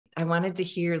I wanted to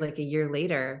hear like a year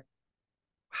later,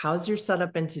 how's your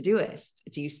setup in Todoist?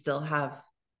 Do you still have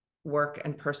work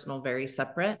and personal very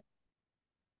separate?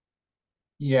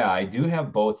 Yeah, I do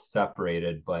have both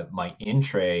separated, but my in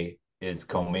tray is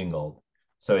commingled.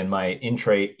 So in my in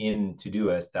tray in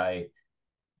Todoist, I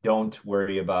don't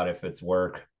worry about if it's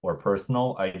work or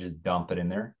personal. I just dump it in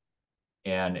there.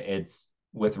 And it's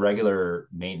with regular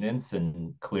maintenance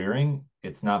and clearing,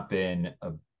 it's not been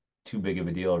too big of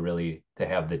a deal really to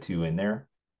have the two in there,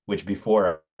 which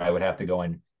before I would have to go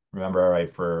and remember, all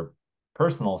right, for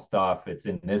personal stuff, it's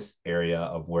in this area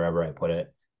of wherever I put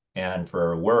it. And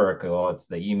for work, well, it's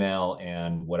the email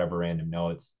and whatever random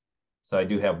notes. So I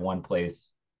do have one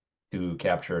place to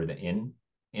capture the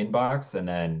inbox, and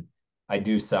then I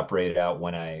do separate it out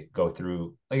when I go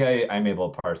through. Like I'm able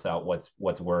to parse out what's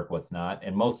work, what's not,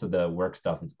 and most of the work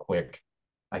stuff is quick.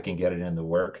 I can get it in the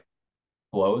work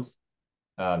flows,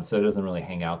 so it doesn't really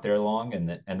hang out there long. And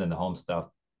then the home stuff,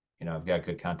 I've got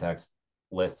good contacts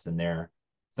lists in there.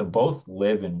 So both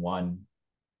live in one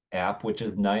app, which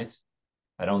is nice.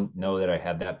 I don't know that I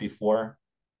had that before,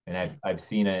 and I've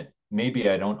seen it. Maybe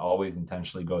I don't always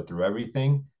intentionally go through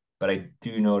everything, but I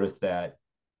do notice that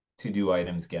to-do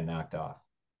items get knocked off.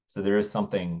 So there is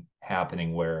something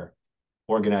happening where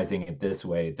organizing it this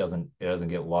way, it doesn't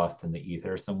get lost in the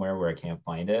ether somewhere where I can't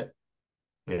find it.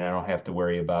 And I don't have to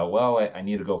worry about, well, I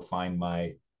need to go find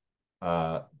my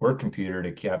work computer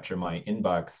to capture my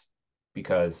inbox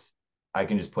because I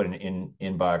can just put an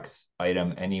inbox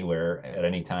item anywhere at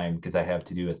any time because I have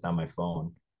Todoist on my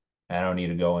phone. I don't need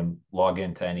to go and log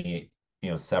into any,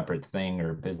 separate thing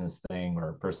or business thing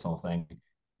or personal thing.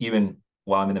 Even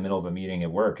while I'm in the middle of a meeting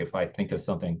at work, if I think of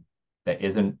something that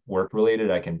isn't work related,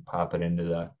 I can pop it into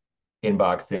the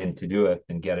inbox in Todoist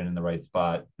and get it in the right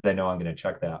spot. I know I'm going to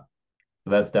check that. So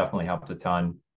that's definitely helped a ton.